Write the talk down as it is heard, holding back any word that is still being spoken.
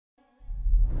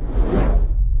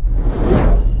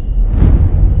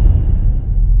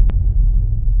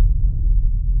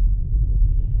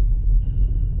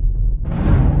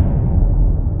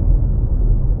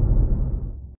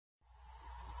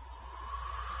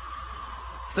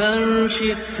God,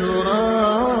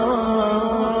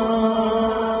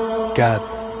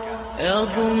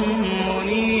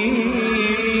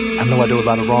 I know I do a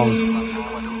lot of wrong.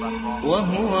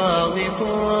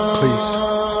 Please,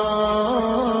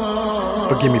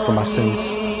 forgive me for my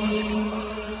sins.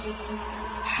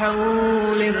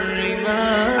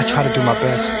 I try to do my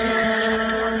best.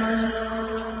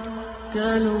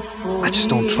 I just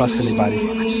don't trust anybody.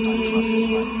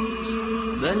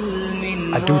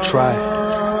 I do try,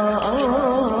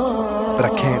 but I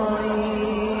can't.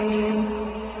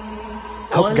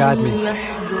 Help guide me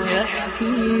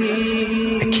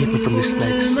and keep me from these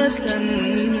snakes,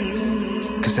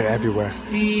 cause they're everywhere.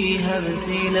 You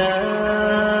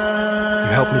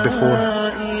helped me before.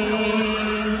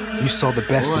 You saw the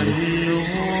best of me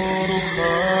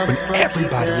when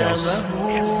everybody else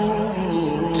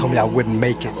told me I wouldn't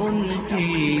make it.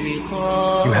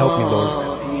 You helped me,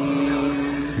 Lord,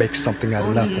 make something out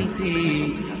of nothing.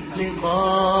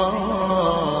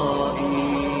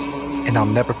 And I'll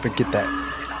never forget that.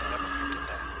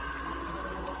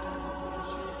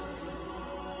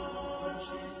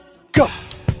 Go!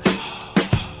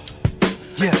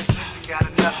 Yes.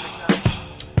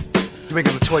 You ain't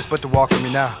got no choice but to walk with me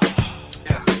now.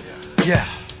 Yeah.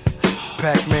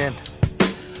 Pac-Man,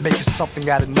 making something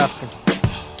out of nothing.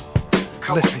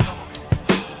 Listen.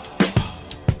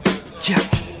 Yeah.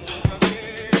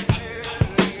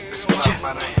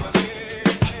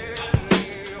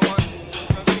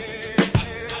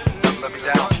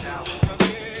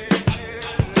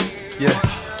 Yeah.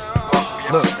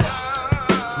 Look.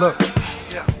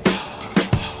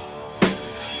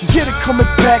 Yeah, they call me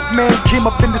Pac-Man. Came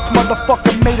up in this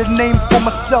motherfucker, made a name for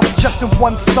myself just in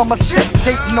one summer. Set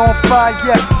Dayton on fire,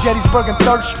 yeah, Gettysburg and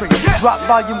 3rd Street. Drop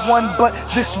volume 1, but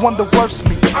this one the worst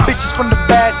me. Bitches from the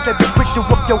best, they be quick to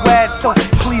whoop your ass, so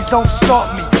please don't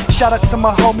start me. Shout out to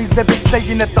my homies that be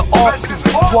staying at the office.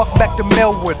 Walk back to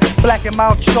Melwood, Black and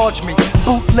Mount charge me.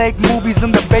 Bootleg movies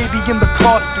and the baby in the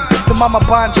car seat. The mama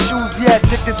buying shoes, yeah,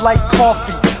 addicted like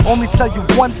coffee. Only tell you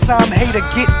one time, hater,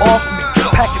 get off me.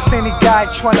 Pakistani guy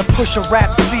trying to push a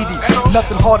rap CD.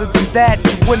 Nothing harder than that,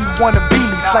 you wouldn't wanna be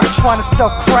me. It's like trying to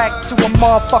sell crack to a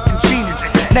motherfucking genie.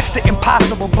 Next to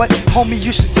impossible, but homie,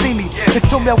 you should see me. They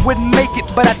told me I wouldn't make it,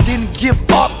 but I didn't give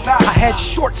up. I had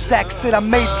short stacks that I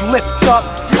made lift up.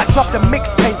 I dropped a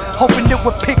mixtape, hoping it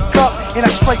would pick up, and I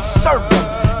straight served them.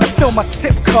 Now fill my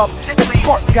tip cup, the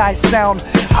spark guy sound.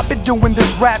 I've been doing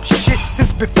this rap shit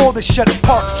since before they shut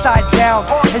Parkside down.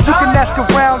 And you can ask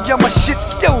around, yeah, my shit's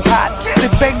still hot. They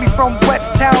bang me from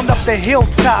West Town up the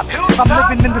hilltop. I'm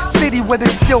living in the city where they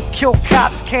still kill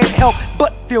cops. Can't help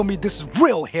but feel me, this is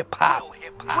real hip-hop.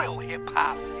 Real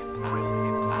hip-hop.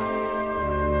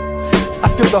 I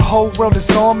feel the whole world is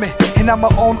on me, and I'm my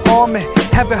own army.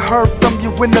 Haven't heard from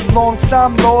you in a long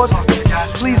time, Lord.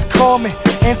 Please call me,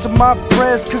 answer my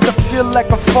prayers, cause I feel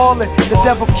like I'm falling. The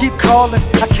devil keep calling.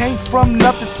 I came from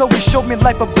nothing, so he showed me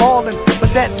life of ballin'.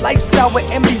 But that lifestyle will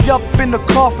end me up in the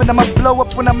coffin. I'ma blow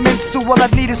up when I'm into, all I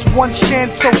need is one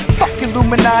chance. So fuck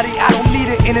Illuminati, I don't need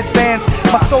it in advance.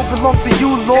 My soul belongs to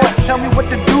you, Lord. Tell me what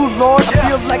to do, Lord. I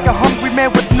feel like a hungry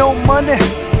man with no money.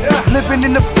 Living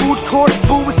in the food court,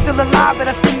 boo is still alive, and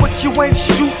asking what you ain't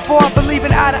shoot for. I believe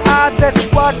in eye to eye, that's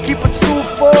why I keep it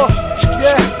 2-4.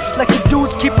 Yeah, like the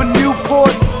dudes keep a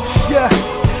Newport. Yeah,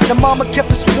 the mama kept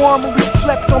us warm when we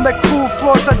slept on that cool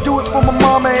floor. So I do it for my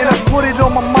mama, and I put it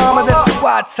on my mama. That's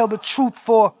why I tell the truth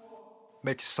for.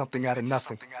 Making something out of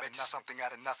nothing.